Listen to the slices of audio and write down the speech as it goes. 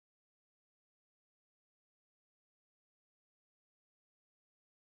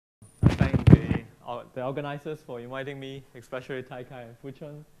the organizers for inviting me, especially Taikai and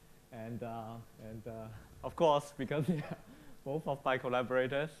Fuchun, and of course, because both of my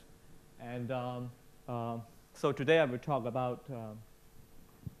collaborators. And so today I will talk about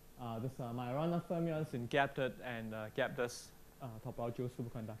this Majorana fermions in Gapless and Gapless topological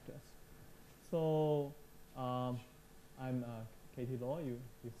superconductors. So I'm Katie Law. You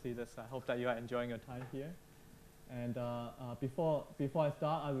see this. I hope that you are enjoying your time here. And before I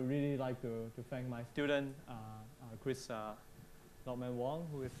start, I would really like to thank my student, Chris Norman Wong,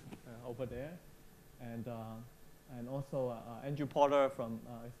 who is over there, and also Andrew Porter from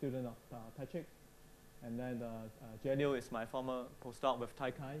a student of Patrick. And then Jeliu is my former postdoc with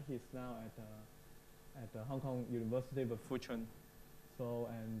Taikai. He's now at Hong Kong University with Fuchun.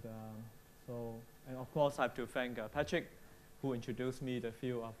 And of course I have to thank Patrick, who introduced me the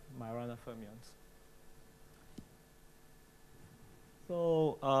field of Majorana fermions.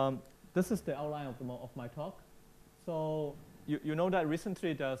 So this is the outline of my talk. So you know that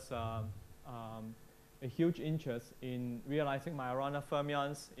recently there's a huge interest in realizing Majorana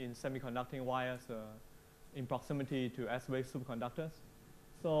fermions in semiconducting wires in proximity to S-wave superconductors.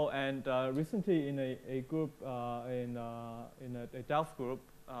 So and recently in a group in a Delft group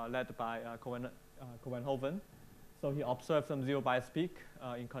led by Cohen-Hoven, so he observed some zero bias peak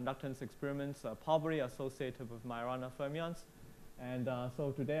in conductance experiments probably associated with Majorana fermions. And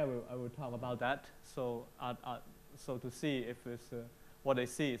so today I will talk about that. So so to see if it's, what they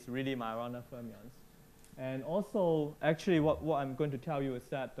see is really Majorana fermions. And also, actually, what I'm going to tell you is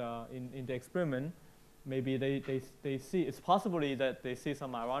that in the experiment, maybe they see, it's possibly that they see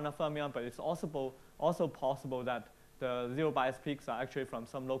some Majorana fermion, but it's also possible that the zero bias peaks are actually from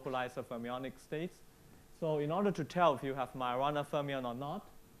some localized fermionic states. So in order to tell if you have Majorana fermion or not,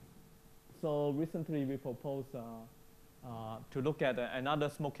 so recently we proposed to look at another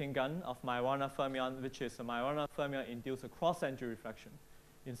smoking gun of Majorana fermion, which is a Majorana fermion induced cross-energy reflection,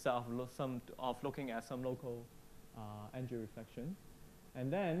 instead of looking at some local energy reflection.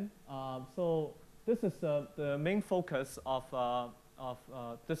 And then, so this is the main focus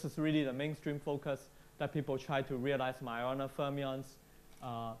this is really the mainstream focus that people try to realize Majorana fermions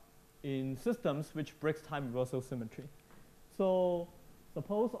in systems which breaks time reversal symmetry. So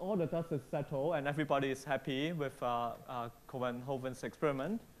suppose all the dust is settled and everybody is happy with Cohen-Hoven's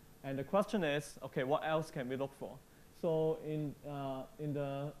experiment. And the question is, okay, what else can we look for? So in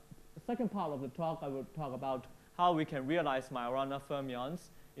the second part of the talk, I will talk about how we can realize Majorana fermions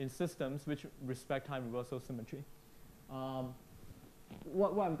in systems which respect time reversal symmetry.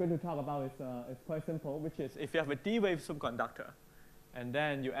 What I'm going to talk about is quite simple, which is if you have a D-wave superconductor, and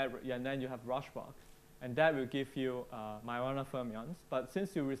then you have Rorschach, and that will give you Majorana fermions. But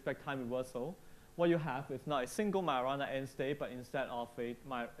since you respect time reversal, what you have is not a single Majorana end state, but instead of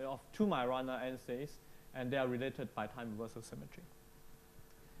two Majorana end states, and they are related by time reversal symmetry.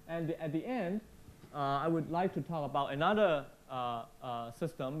 And at the end, I would like to talk about another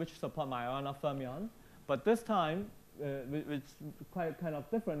system which supports Majorana fermion, but this time, which is quite kind of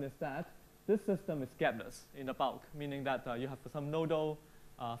different, is that this system is gapless in the bulk, meaning that you have some nodal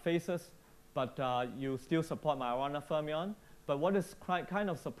phases, but you still support Majorana fermion. But what is kind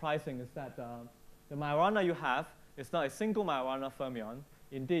of surprising is that the Majorana you have is not a single Majorana fermion.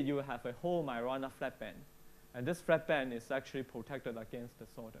 Indeed, you have a whole Majorana flat band. And this flat band is actually protected against the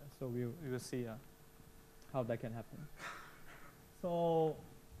solder. So we will see how that can happen. So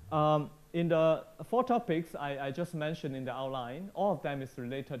in the 4 topics I just mentioned in the outline, all of them is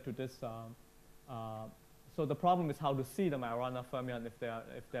related to this. So the problem is how to see the Majorana fermion if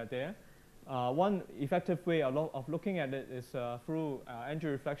they're there. One effective way of looking at it is through energy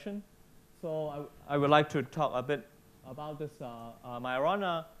reflection. So I would like to talk a bit about this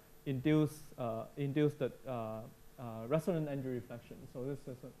Majorana induced resonant energy reflection. So this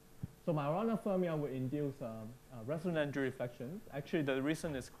is so Majorana fermion will induce resonant energy reflection. Actually, the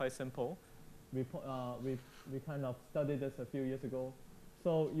reason is quite simple. We kind of studied this a few years ago.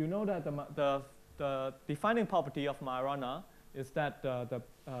 So you know that the defining property of Majorana is that the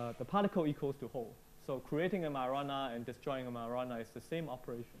particle equals to whole. So creating a Majorana and destroying a Majorana is the same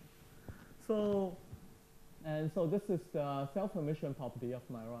operation. So this is the self-emission property of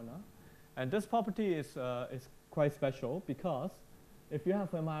Majorana. And this property is quite special because if you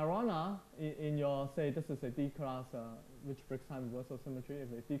have a Majorana in your, say this is a D-class which breaks time reversal symmetry, if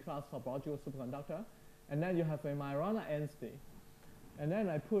a D-class topological superconductor, and then you have a Majorana end state. And then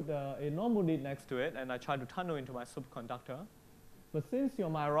I put a normal lead next to it, and I try to tunnel into my superconductor. But since your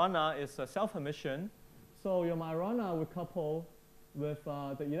Majorana is a self-emission, so your Majorana will couple with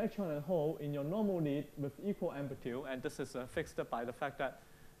the electron and hole in your normal lead with equal amplitude, and this is fixed by the fact that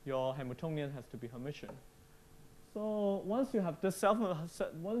your Hamiltonian has to be Hermitian. So once you have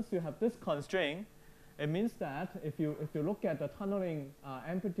this constraint, it means that if you look at the tunneling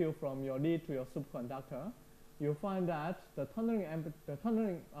amplitude from your lead to your superconductor, you'll find that the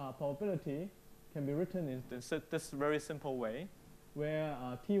tunneling probability can be written in this very simple way, where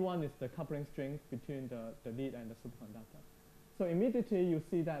T1 is the coupling strength between the lead and the superconductor. So immediately you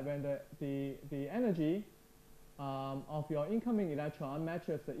see that when the energy of your incoming electron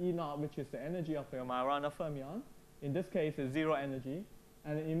matches the E0, which is the energy of your Majorana fermion, in this case is 0 energy,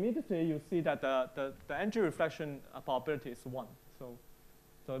 and immediately you see that the energy reflection probability is 1.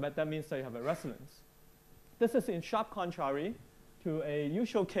 So that means that you have a resonance. This is in sharp contrary to a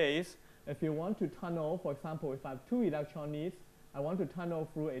usual case. If you want to tunnel, for example, if I have 2 electron leads, I want to tunnel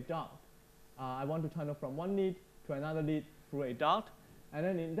through a dot. I want to tunnel from one lead to another lead through a dot. And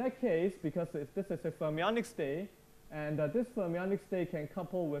then in that case, because this is a fermionic state, and this fermionic state can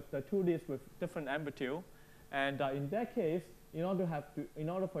couple with the 2 leads with different amplitude. And in that case, in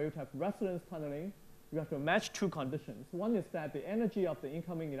order for you to have resonance tunneling, you have to match 2 conditions. One is that the energy of the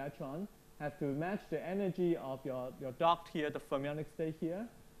incoming electron has to match the energy of your dot here, the fermionic state here.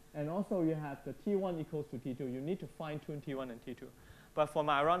 And also you have the T1 equals to T2. You need to fine-tune T1 and T2. But for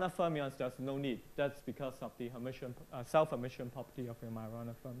Majorana fermions, there's no need. That's because of the self-Hermitian property of your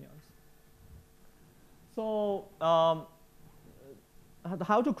Majorana fermions. So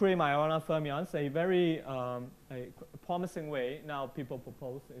how to create Majorana fermions? A very promising way now people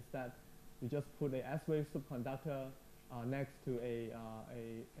propose is that you just put a S-wave superconductor next to a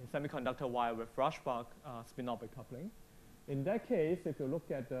semiconductor wire with Rashbach spin-orbit coupling. In that case, if you look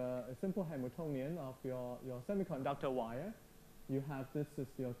at a simple Hamiltonian of your semiconductor wire, you have this is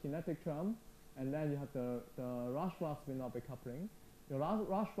your kinetic term, and then you have the Rashbach spin-orbit coupling. Your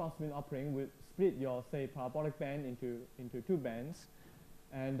Rashbach spin-orbit coupling will split your, say, parabolic band into 2 bands.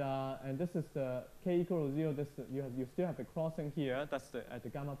 And this is the k equal to 0. You still have the crossing here. That's at the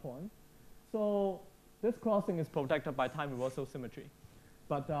gamma point. So this crossing is protected by time reversal symmetry.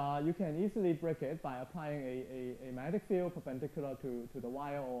 But you can easily break it by applying a magnetic field perpendicular to the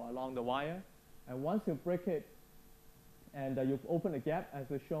wire or along the wire. And once you break it, and you open a gap as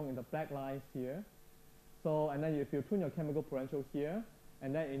is shown in the black lines here. So and then if you tune your chemical potential here,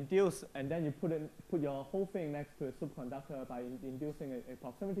 and then induce, and then you put your whole thing next to a superconductor by inducing a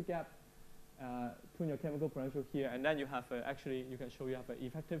proximity gap, tune your chemical potential here, and then you have actually you can show you have an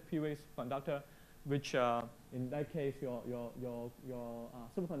effective P-wave superconductor, which in that case your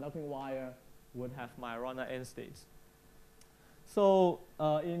superconducting wire would have Majorana end states. So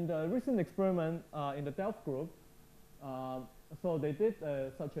in the recent experiment in the Delft group, so they did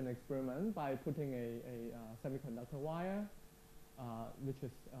such an experiment by putting a semiconductor wire, which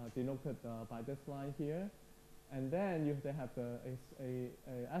is denoted by this line here, and then they have a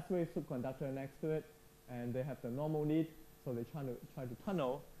S-wave superconductor next to it, and they have the normal lead, so they try to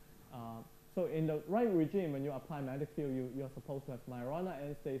tunnel. So in the right regime, when you apply magnetic field, you're supposed to have Majorana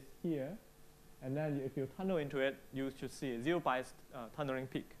end states here, and then if you tunnel into it, you should see a zero-biased tunneling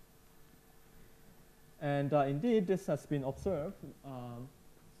peak. And indeed, this has been observed.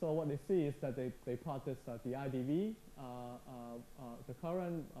 So what they see is that they plot this the IDV, the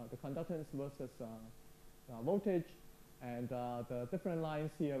current, the conductance versus voltage, and the different lines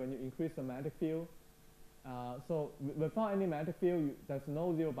here when you increase the magnetic field. So without any magnetic field, there's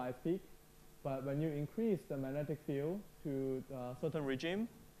no zero bias peak. But when you increase the magnetic field to a certain regime,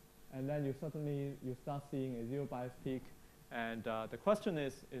 and then you start seeing a zero bias peak. And the question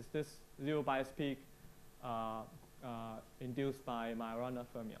is this zero bias peak induced by Majorana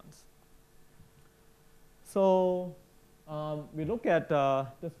fermions? So we look at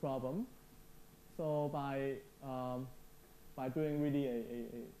this problem. So by doing really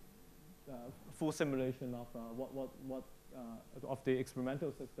a full simulation of of the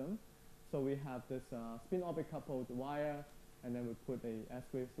experimental system, so we have this spin orbit coupled wire, and then we put a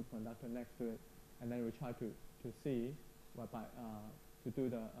S-wave superconductor next to it, and then we try to see to do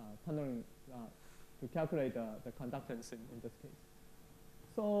the tunneling, to calculate the conductance in this case.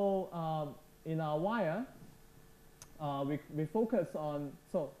 So in our wire, we focus on,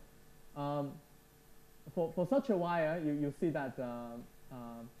 so for such a wire, you see that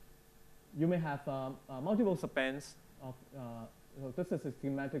you may have multiple subbands of, so this is a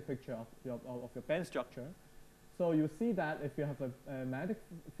schematic picture of your band structure. So you see that if you have a magnetic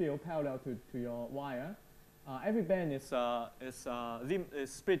field parallel to your wire, every band is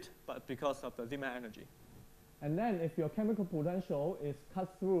split, but because of the Zeeman energy. And then if your chemical potential is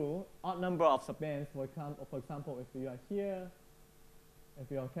cut through odd number of subbands, for example, if you are here,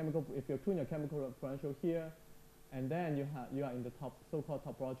 if you tune your chemical potential here, and then you are in the so-called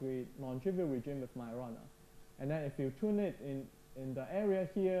topologically non-trivial regime with Majorana. And then if you tune it in the area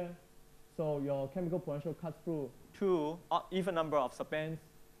here, so your chemical potential cuts through two even number of subbands,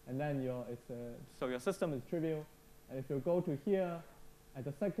 and then so your system is trivial. And if you go to here at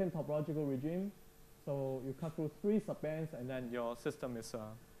the second topological regime, so you cut through three subbands, and then your system is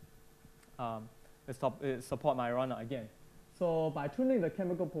support Majorana again. So by tuning the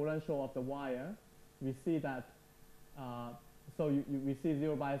chemical potential of the wire, we see that we see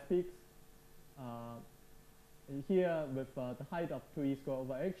zero bias peaks here with the height of 2e squared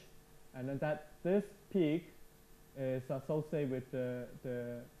over h, and then this peak is associated with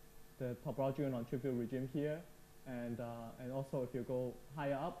the topological non-trivial regime here, and also if you go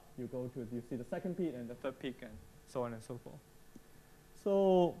higher up, you see the second peak and the third peak, and so on and so forth.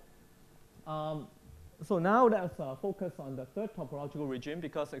 So now let's focus on the third topological regime,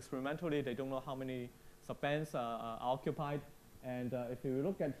 because experimentally they don't know how many subbands are occupied, and if you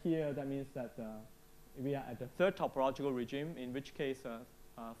look at here, that means that we are at the third topological regime, in which case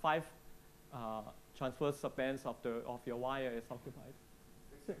 5 transverse subbands of your wire is occupied.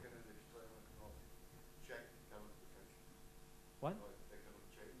 What?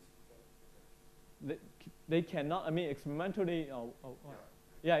 They cannot. I mean, experimentally.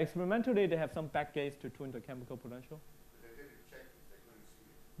 Yeah, experimentally they have some back gates to tune the chemical potential. But they didn't check it.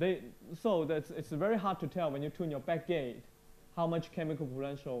 They couldn't see it. So it's very hard to tell when you tune your back gate how much chemical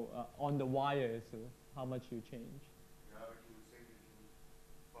potential on the wire is, how much you change. Yeah, but you would think that you would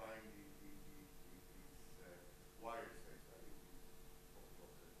find these wire states, right?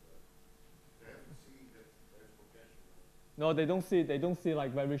 They haven't seen that there's potential. No, they don't see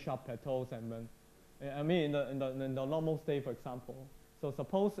like very sharp plateaus, and when, I mean in the normal state, for example. So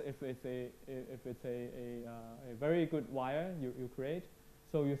suppose if it's a very good wire you create,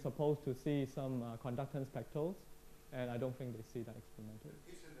 so you're supposed to see some conductance plateaus, and I don't think they see that experimentally.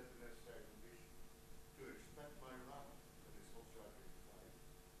 But isn't that a necessary condition to expect Majorana that is also identified?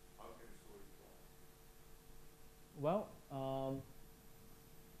 How can the story fly? Well,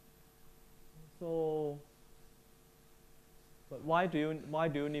 but why do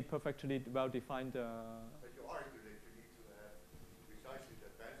you need perfectly well-defined? But you argue that you need to have precisely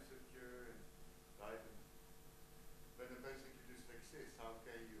the band structure and diagram. When the band structure just exists, how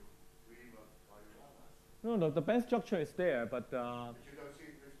can you dream of Majorana? No, the band structure is there, but But you don't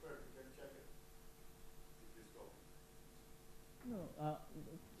see it in this perfect. You can check it. You just go. no.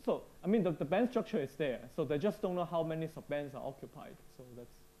 So I mean the band structure is there, so they just don't know how many subbands are occupied. So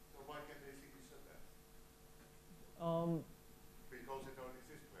that's. So why can't they see these subbands? Because it don't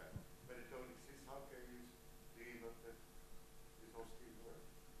exist well. When it don't exist, how can you dream of that this whole scheme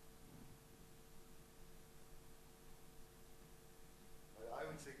works? I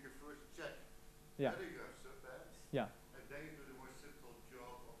would think you first check whether you have subbands. Yeah. And then you do the more subtle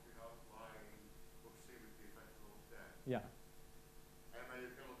job of outlining proximity factor of that. Yeah. And when you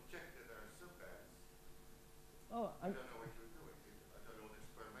cannot check that there are subbands, Oh, I don't know what you're doing. I don't know what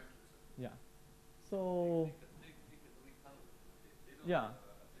experimentalism. Yeah. So. Yeah.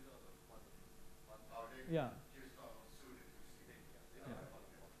 Yeah.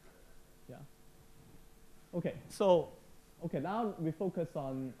 Yeah. Okay. So, now we focus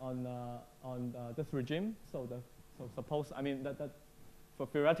on this regime. So suppose, I mean that for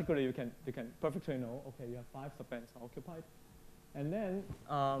theoretically you can perfectly know. Okay, you have 5 subbands occupied, and then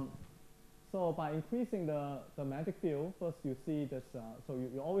so by increasing the magnetic field, first you see this. So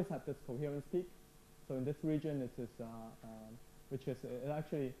you always have this coherence peak. So in this region, it is which is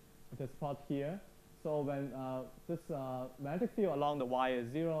actually this plot here. So when this magnetic field along the wire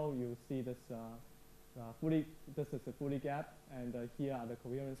is 0, you see this this is a fully gap, and here are the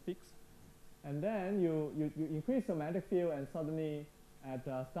coherence peaks. And then you increase the magnetic field, and suddenly at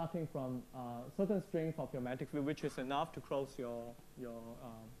starting from certain strength of your magnetic field, which is enough to close your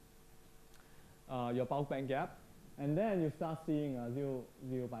bulk band gap, and then you start seeing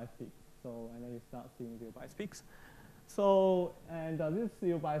zero bias peaks. So and then you start seeing zero bias peaks. So and this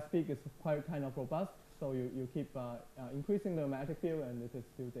zero bias peak is quite kind of robust. So you keep increasing the magnetic field, and it is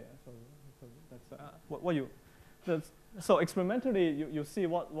still there. So that's what you. So experimentally, you see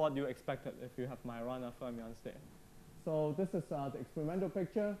what you expected if you have Majorana fermions there. So this is the experimental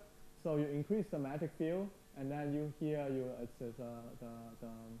picture. So you increase the magnetic field, and then it's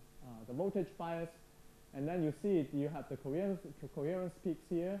the voltage bias, and then you see you have the coherence peaks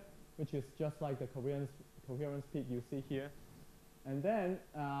here, which is just like the coherence peak you see here. And then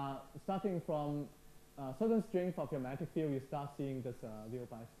starting from certain strength of your magnetic field, you start seeing this zero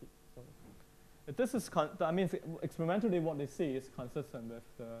bias peak. So this is, I mean, experimentally what they see is consistent with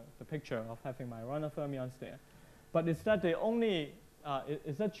the picture of having Majorana fermions there. But is that the only,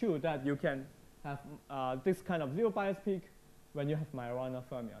 is that true that you can have this kind of zero bias peak when you have Majorana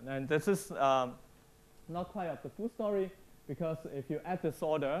fermion? And this is not quite of the full story, because if you add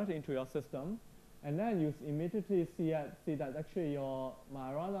disorder into your system, and then you immediately see that actually your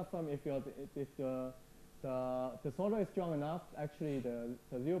Majorana fermion, if the disorder is strong enough, actually the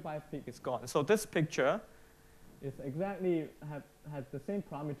zero bias peak is gone. So this picture is exactly has the same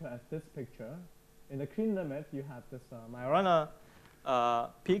parameter as this picture. In the clean limit, you have this Majorana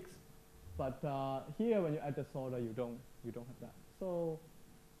peaks, but here when you add disorder, you don't have that. So,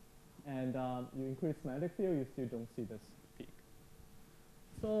 and you increase magnetic field, you still don't see this peak.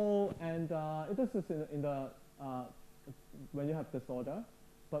 So, and this is in the when you have disorder.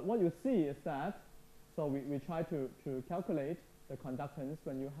 But what you see is that, so we try to calculate the conductance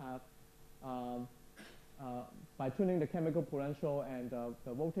when you have by tuning the chemical potential and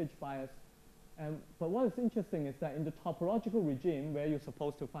the voltage bias. But what is interesting is that in the topological regime, where you're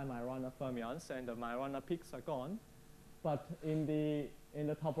supposed to find Majorana fermions and the Majorana peaks are gone, but in the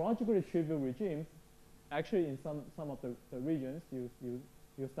topological retrieval regime, actually in some of the regions,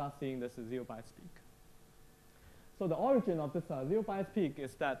 you start seeing this zero bias peak. So the origin of this zero bias peak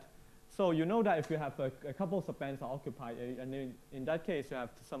is that, so you know that if you have a couple of bands are occupied, and in that case you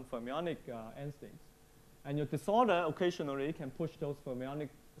have some fermionic end states, and your disorder occasionally can push those fermionic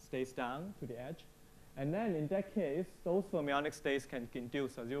states down to the edge, and then in that case, those fermionic states can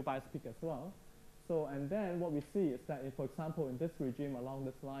induce a zero bias peak as well. So, and then what we see is that, if, for example, in this regime along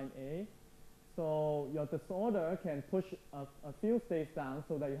this line A, so your disorder can push a few states down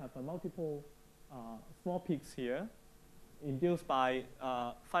so that you have a multiple small peaks here, induced by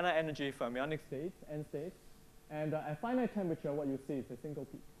finite energy fermionic states, end states, and at finite temperature, what you see is a single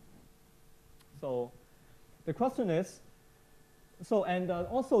peak. So the question is, so and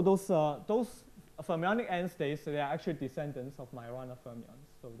also those fermionic end states, they are actually descendants of Majorana fermions.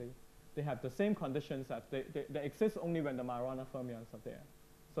 So they have the same conditions that they exist only when the Majorana fermions are there.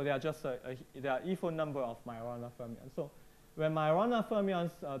 So they are just they are equal number of Majorana fermions. So when Majorana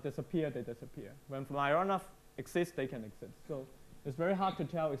fermions disappear, they disappear. When Majorana exists, they can exist. So it's very hard to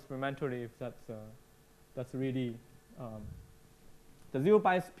tell experimentally if that's really the zero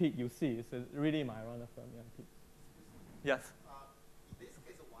bias peak you see is really Majorana fermion peak. Yes. In this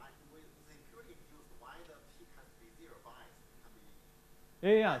case, why with the impurity induced, why the peak has to be zero bias?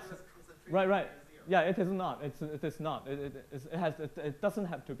 Yeah. Right. Yeah, it is not. It is not. It doesn't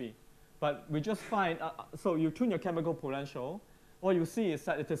have to be. But we just find, so you tune your chemical potential, what you see is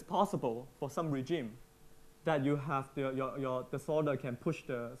that it is possible for some regime that you have your disorder can push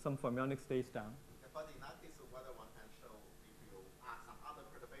some fermionic states down. Yeah, but in that case, whether one can show if you add some other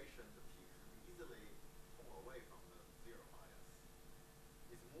perturbation, the peak can easily pull away from the zero bias.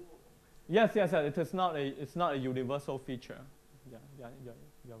 It's movable. Basically. Yes. It's not a universal feature. Yeah,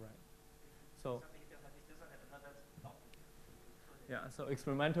 you're right. So. Yeah, so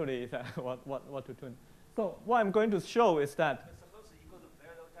experimentally, what to tune. So what I'm going to show is that. It's supposed to equal to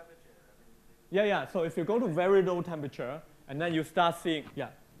very low temperature. Yeah. So if you go to very low temperature, and then you start seeing, yeah.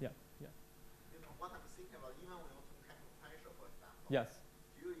 You know, what I'm thinking about, even when you tune chemical potential, for example. Yes.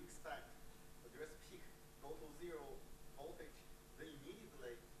 Do you expect this peak go to zero voltage, then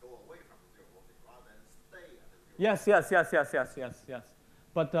immediately go away from zero voltage rather than stay at the zero? Yes.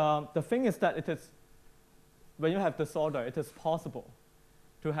 But the thing is that it is. When you have disorder, it is possible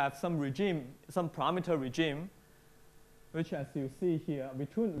to have some regime, some parameter regime, which, as you see here, we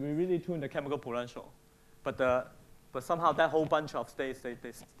really tune the chemical potential, but somehow that whole bunch of states they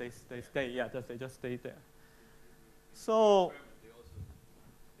stay, yeah, they just stay there. So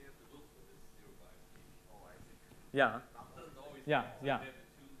yeah.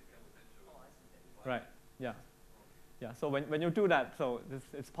 Right. Yeah, so when you do that, so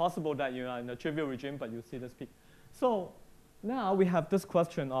it's possible that you are in a trivial regime, but you see this peak. So now we have this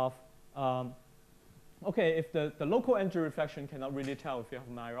question of, okay, if the local energy reflection cannot really tell if you have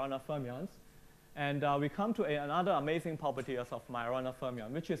Majorana fermions, and we come to another amazing property of Majorana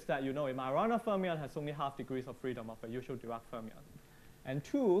fermion, which is that, you know, a Majorana fermion has only half degrees of freedom of a usual Dirac fermion. And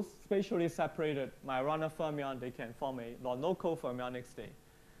two spatially separated Majorana fermion, they can form a non-local fermionic state.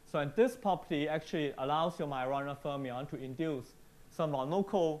 So and this property actually allows your Majorana fermion to induce some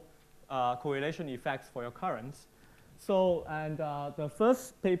non-local correlation effects for your currents. So, and the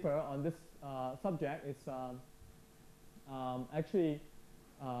first paper on this subject is actually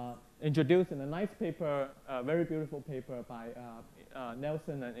introduced in a nice paper, a very beautiful paper by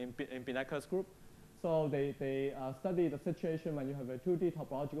Nelson and in Binecker's group. So they study the situation when you have a 2D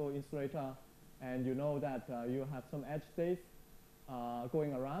topological insulator, and you know that you have some edge states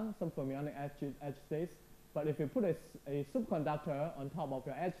going around, some fermionic edge states, But if you put a superconductor on top of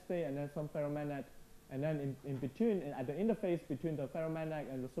your edge state and then some ferromagnet, and then in between, at the interface between the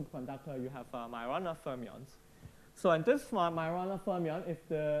ferromagnet and the superconductor, you have Majorana fermions. So in this Majorana fermion, if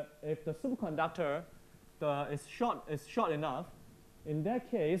the superconductor is short enough, in that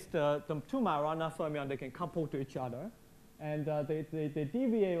case, the two Majorana fermions, they can couple to each other, and they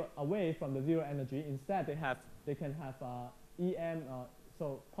deviate away from the zero energy. Instead, they can have EM,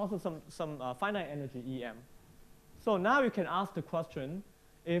 so possess some finite energy EM. So now you can ask the question: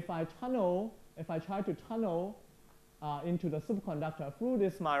 if I try to tunnel into the superconductor through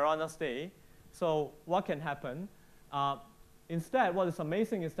this Majorana state, so what can happen? Instead, what is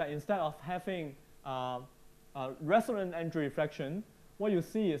amazing is that instead of having resonant energy reflection, what you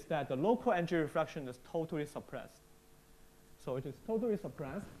see is that the local energy reflection is totally suppressed. So it is totally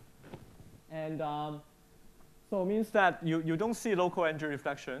suppressed. And so it means that you don't see local energy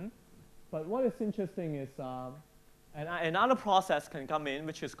reflection. But what is interesting is another process can come in,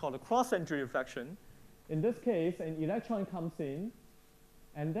 which is called a cross-energy reflection. In this case, an electron comes in,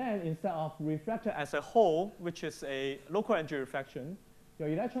 and then instead of reflected as a whole, which is a local energy reflection, your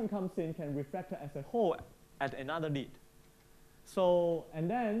electron comes in, can reflect as a whole at another lead. So, and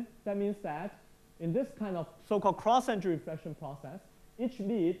then that means that in this kind of so-called cross-energy reflection process, each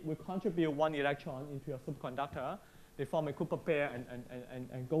lead will contribute one electron into your superconductor. They form a Cooper pair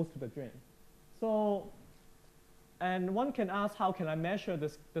and goes to the drain. So, and one can ask, how can I measure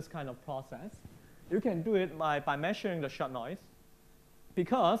this kind of process? You can do it by measuring the shot noise,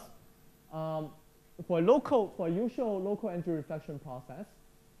 because for usual local energy reflection process,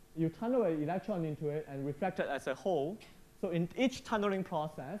 you tunnel an electron into it and reflect it as a whole. So in each tunneling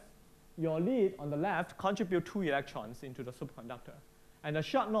process, your lead on the left contribute 2 electrons into the superconductor. And the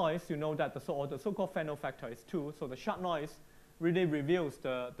shot noise, you know that the so-called Fresnel factor is 2. So the shot noise really reveals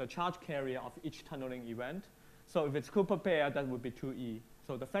the charge carrier of each tunneling event. So if it's Cooper pair, that would be 2e.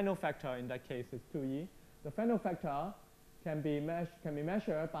 So the Fresnel factor in that case is 2e. The Fresnel factor can be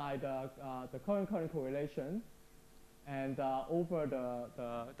measured by the current correlation and over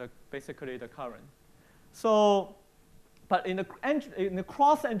basically the current. So, but in the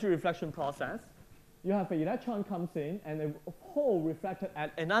cross-energy reflection process, you have an electron comes in and a whole reflected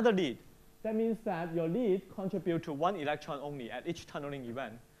at another lead. That means that your lead contribute to 1 electron only at each tunneling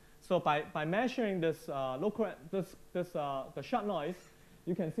event. So by measuring this the shot noise,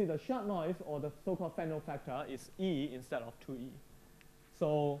 you can see the shot noise, or the so-called Fresnel factor, is E instead of 2E.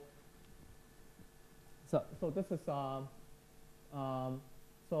 So this is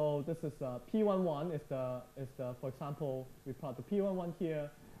P11 is the for example, we plot the P11 here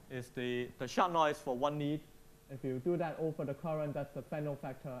is the shot noise for 1 lead. If you do that over the current, that's the Fresnel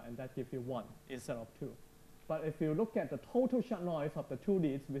factor, and that gives you 1 instead of 2. But if you look at the total shot noise of the 2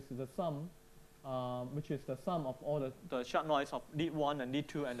 leads, which is the sum, which is the sum of all the shot noise of lead 1 and lead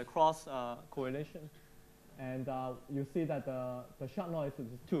 2 and the cross correlation, and you see that the shot noise is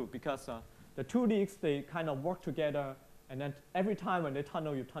 2, because the 2 leads, they kind of work together, and then every time when they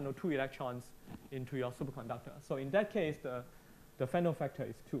tunnel, you tunnel 2 electrons into your superconductor. So in that case, the Fresnel factor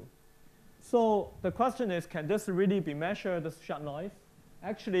is 2. So the question is, can this really be measured, this shot noise?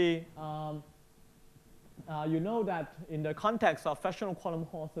 Actually, you know that in the context of fractional quantum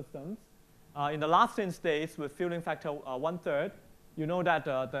Hall systems, in the last states with fielding factor 1/3, you know that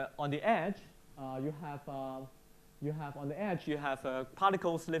on the edge, you have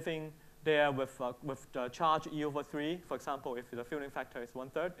particles living there with the charge E/3. For example, if the fielding factor is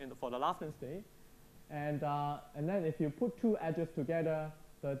 1/3 for the last state, and then if you put 2 edges together,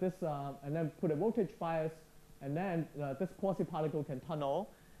 and then put a voltage bias, and then this quasi-particle can tunnel,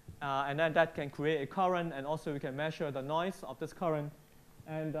 and then that can create a current, and also we can measure the noise of this current.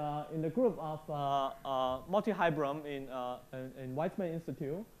 And in the group of multi-hybrid in Weizmann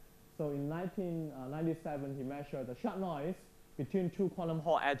Institute, so in 1997, he measured the shot noise between 2 quantum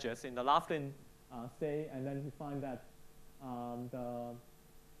Hall edges in the Laughlin state, and then he found that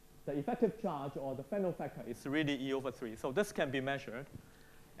the effective charge, or the Fresnel factor, is really E/3. So this can be measured.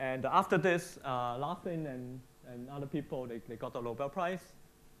 And after this, Laughlin and other people, they got the Nobel Prize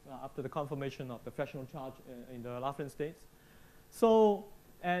after the confirmation of the fractional charge in the Laughlin states. So,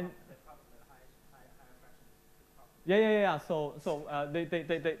 and yeah. So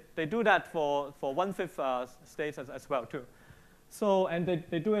they do that for 1/5 states as well too. So, and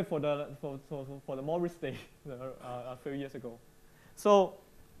they do it for the Morris state a few years ago. So,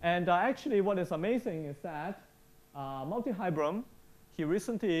 and actually, what is amazing is that multi-hybrid, he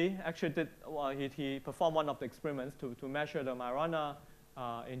recently actually did, he performed one of the experiments to measure the Majorana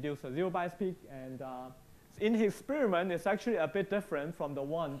induced zero bias peak, and in his experiment, it's actually a bit different from the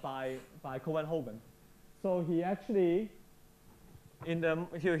one by Cohen-Hogan. So he actually,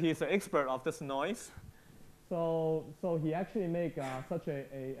 here he's an expert of this noise. So he actually make such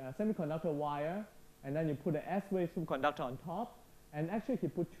a semiconductor wire, and then you put an S-wave superconductor on top, and actually he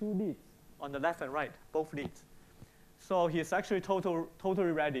put 2 leads on the left and right, both leads. So he's actually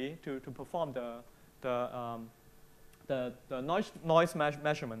totally ready to perform the noise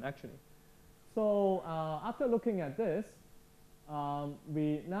measurement actually. So after looking at this,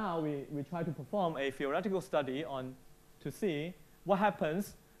 we try to perform a theoretical study to see what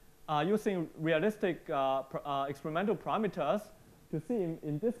happens using realistic experimental parameters to see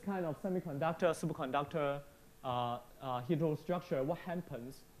in this kind of semiconductor, superconductor heterostructure, what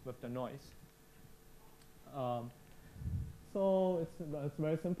happens with the noise. So it's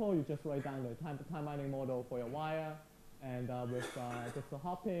very simple. You just write down the time mining model for your wire, and with just the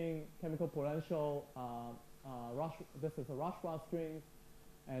hopping, chemical potential, this is a Rashba string,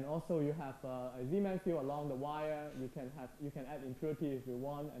 and also you have a Zeeman field along the wire. You can add impurity if you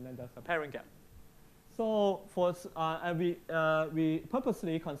want, and then there's a pairing gap. So we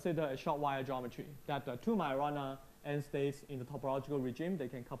purposely consider a short wire geometry that the 2 Majorana end states in the topological regime, they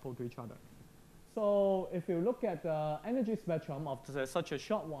can couple to each other. So if you look at the energy spectrum of such a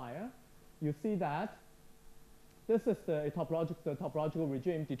short wire, you see that this is the topological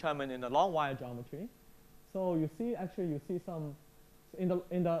regime determined in the long wire geometry. So you see some, in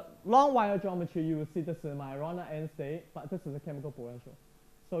the long wire geometry, you will see this is a Majorana end state, but this is a chemical potential.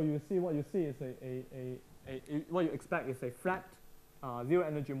 So what you see is what you expect is a flat 0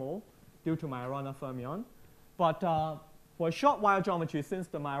 energy mole due to Majorana fermion. But for a short wire geometry, since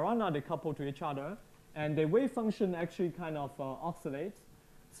the Majorana, they couple to each other, and the wave function actually kind of oscillates.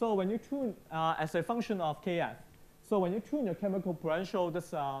 So when you tune as a function of Kf, so when you tune your chemical potential,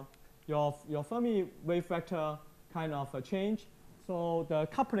 this your Fermi wave vector kind of change. So the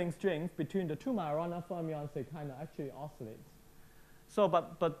coupling strength between the 2 Majorana fermions, they kind of actually oscillates. So,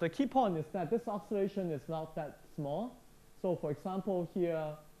 but the key point is that this oscillation is not that small. So for example,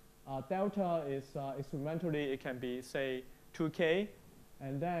 here, delta is experimentally, it can be, say, 2K.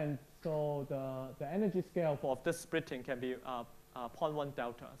 And then, so the energy scale for this splitting can be 0.1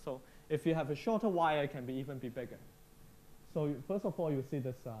 delta. So if you have a shorter wire, it can even be bigger. So first of all, you see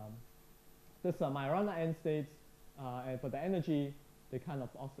this Majorana end states, and for the energy, they kind of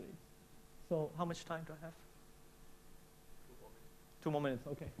oscillate. So how much time do I have? 2 more minutes,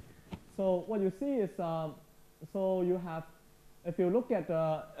 okay. So what you see is, so you have, if you look at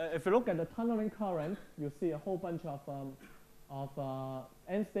the tunneling current, you see a whole bunch of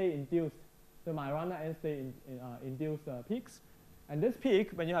end state induced, the Majorana end state induced peaks. And this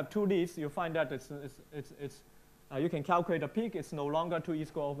peak, when you have 2 leads, you find that you can calculate the peak. It's no longer 2e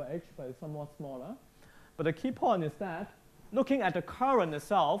squared over h, but it's somewhat smaller. But the key point is that looking at the current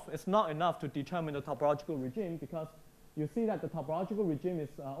itself is not enough to determine the topological regime, because you see that the topological regime is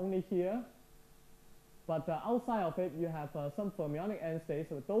only here. But outside of it, you have some fermionic end states.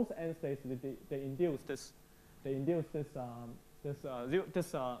 So those end states, they induce this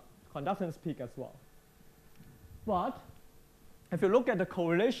conductance peak as well. But if you look at the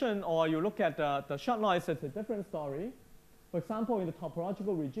correlation, or you look at the short noise, it's a different story. For example, in the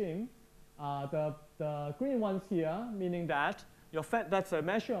topological regime, the green ones here, meaning that that's a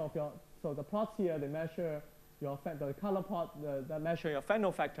measure of your, so the plots here, they measure the color plot, that measure your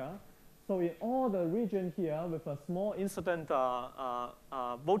Fresnel factor. So in all the region here with a small incident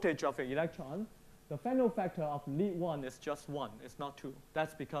voltage of an electron, the Fresnel factor of lead 1 is just 1, it's not 2.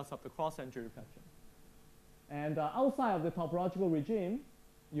 That's because of the cross-entry reflection. And outside of the topological regime,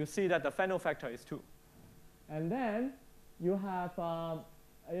 you see that the Fresnel factor is 2. And then you have,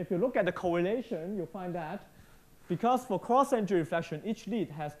 if you look at the correlation, you find that because for cross-entry reflection, each lead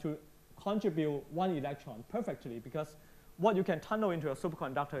has to contribute 1 electron perfectly, because what you can tunnel into a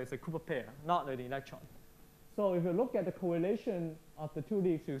superconductor is a Cooper pair, not an electron. So if you look at the correlation of the 2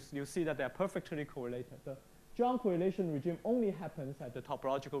 leads, you see that they are perfectly correlated. The John correlation regime only happens at the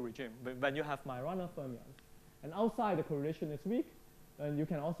topological regime when you have Majorana fermions. And outside, the correlation is weak. And you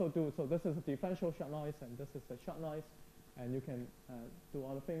can also do, so this is a differential short noise, and this is the short noise. And you can do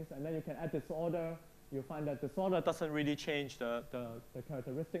other things. And then you can add disorder. You find that disorder doesn't really change the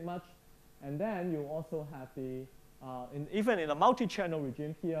characteristic much. And then you also have the, even in a multi-channel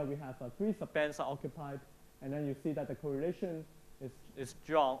regime here, we have 3 subbands are occupied. And then you see that the correlation is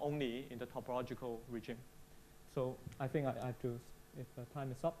drawn only in the topological regime. So I think I have to, if the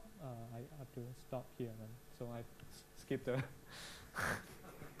time is up, I have to stop here. Then. So I skip the,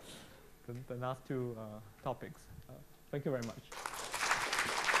 the last 2 topics. Thank you very much.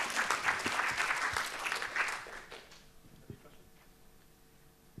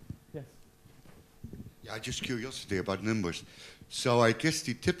 Yeah, Yeah, just curiosity about numbers. So I guess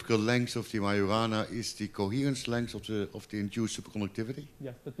the typical length of the Majorana is the coherence length of the induced superconductivity.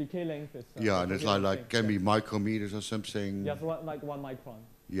 Yes, the decay length is. Yeah, and it's like can be micrometers or something. Yes, like 1 micron.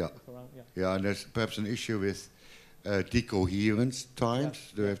 Yeah. Around, yeah. Yeah, and there's perhaps an issue with decoherence times.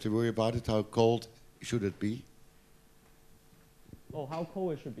 Yes. Do you have to worry about it? How cold should it be? Oh, how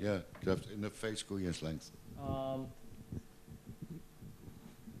cold it should be? Yeah, just in the phase coherence length.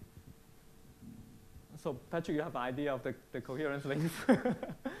 So Patrick, you have an idea of the coherence length.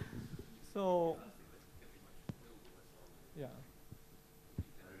 So, yeah.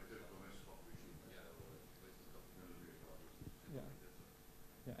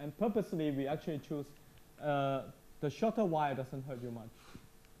 Yeah, and purposely we actually choose the shorter wire doesn't hurt you much.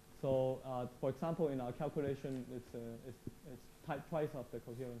 So, for example, in our calculation, it's twice of the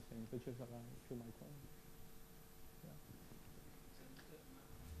coherence length, which is around 2 microns.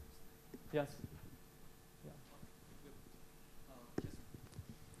 Yeah. Yes.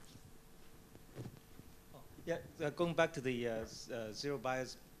 Yeah, going back to the zero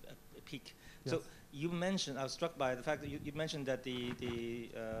bias peak. Yes. So you mentioned, I was struck by the fact that you mentioned that the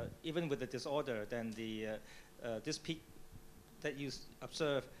even with the disorder, then this peak that you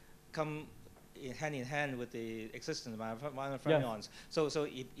observe come in hand with the existence of Majorana fermions. Yes.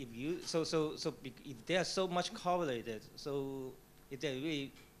 So if they are so much correlated, so if they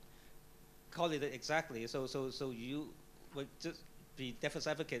really correlated exactly, so you would just be devil's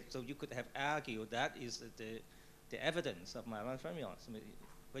advocate, so you could have argued that is the evidence of Majorana fermions. I mean,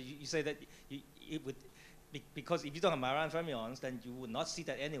 but you say that it would, because if you don't have Majorana fermions, then you would not see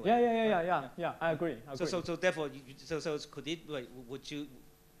that anyway. Yeah. I agree. So therefore, so could it? Like, would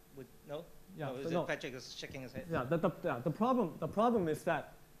no? Yeah. No, No. Patrick is shaking his head. Yeah. The problem is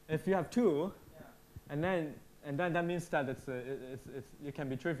that if you have two, and then that means that it can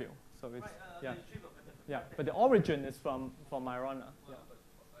be trivial. So it's right, yeah. But the origin is from Majorana. Well, but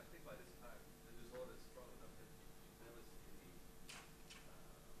I think by this time the disorder is strong enough that you never see any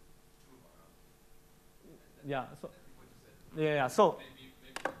true Majorana. Yeah. So I think what you said. yeah. So Maybe you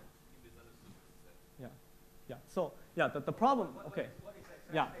misunderstood what you said. yeah. So yeah. The problem. Okay. What is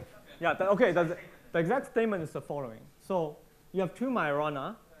that? Yeah. Okay. The exact statement is the following. So you have two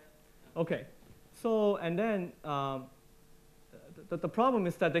Majorana. Okay. So and then the problem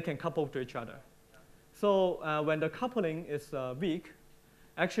is that they can couple to each other. So when the coupling is weak,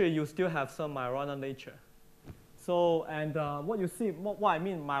 actually you still have some Majorana nature. So and what you see, what I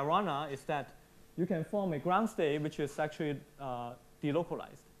mean Majorana is that you can form a ground state which is actually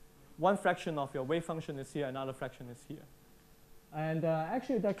delocalized. One fraction of your wave function is here, another fraction is here. And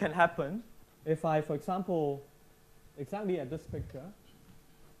actually that can happen if I, for example, exactly at this picture.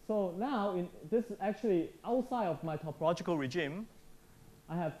 So now this is actually outside of my topological regime.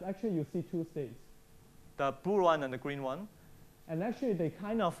 I have actually, you see two states, the blue one and the green one. And actually they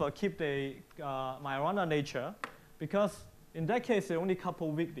kind of keep the Majorana nature, because in that case they only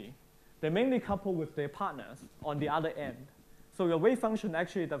couple weakly. They mainly couple with their partners on the other end. So your wave function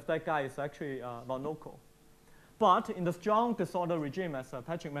actually of that guy is actually non-local. But in the strong disorder regime, as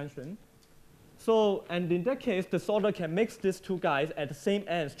Patrick mentioned, so, and in that case, disorder can mix these two guys at the same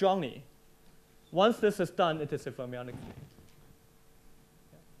end strongly. Once this is done, it is a fermionic state.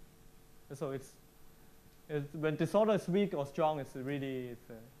 Yeah. So it's when disorder is weak or strong, it's different.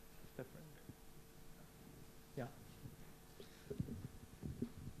 Yeah.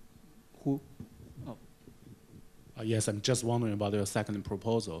 Who? Oh. Yes, I'm just wondering about your second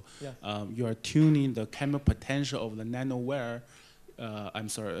proposal. Yes. You are tuning the chemical potential of the nanowire.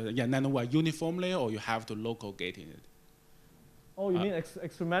 Nanowire uniformly, or you have to local gating it? Oh, you mean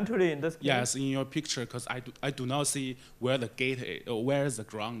experimentally in this case? Yes, in your picture, because I do not see where the gate is, or where the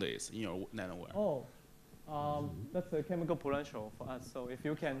ground is in your nanowire. Oh, that's a chemical potential for us. So if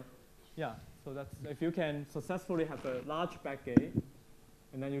you can, so that's if you can successfully have a large backgate,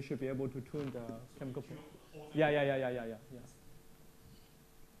 and then you should be able to tune the chemical potential. Yeah.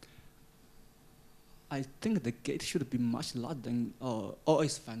 I think the gate should be much larger than, or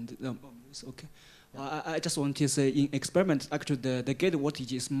it's fine. It's okay. Yeah. I just want to say in experiment, actually the gate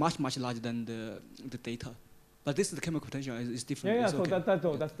voltage is much larger than the data. But this is the chemical potential is different. Yeah, it's so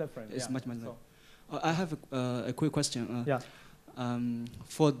okay. that's different. It's much so. I have a quick question.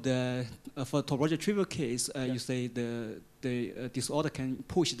 For topological trivial case, you say the disorder can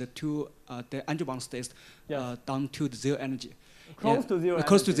push the two the anti-bound states down to the zero energy. Close to zero energy.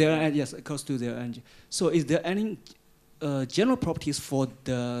 Close to zero energy. Yes, close to zero energy. So is there any general properties for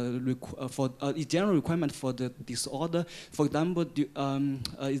the general requirement for the disorder? For example,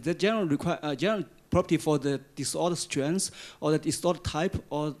 is there general property for the disorder strength or the disorder type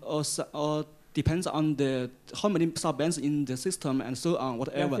or depends on the how many subbands in the system and so on,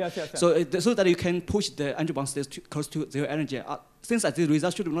 whatever. Yes. So so that you can push the energy bound states close to zero energy. Since the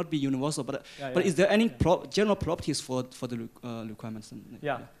result should not be universal, but is there any general properties for the requirements?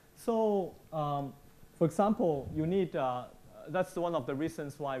 So for example, you need that's one of the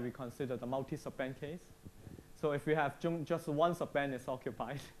reasons why we consider the multi-subband case. So if you have just one subband is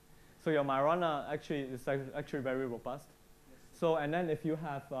occupied, so your Majorana actually is actually very robust. So, and then if you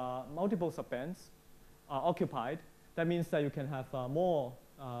have multiple subbands occupied, that means that you can have more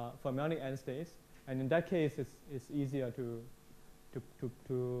fermionic end states, and in that case, it's easier to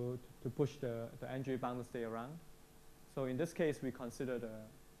push the energy bounded state around. So in this case, we consider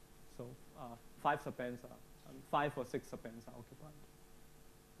 5 subbands, 5 or 6 subbands are occupied.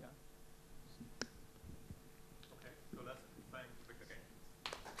 Yeah. Okay, so that's scientific again.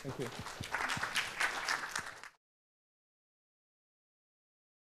 Thank you.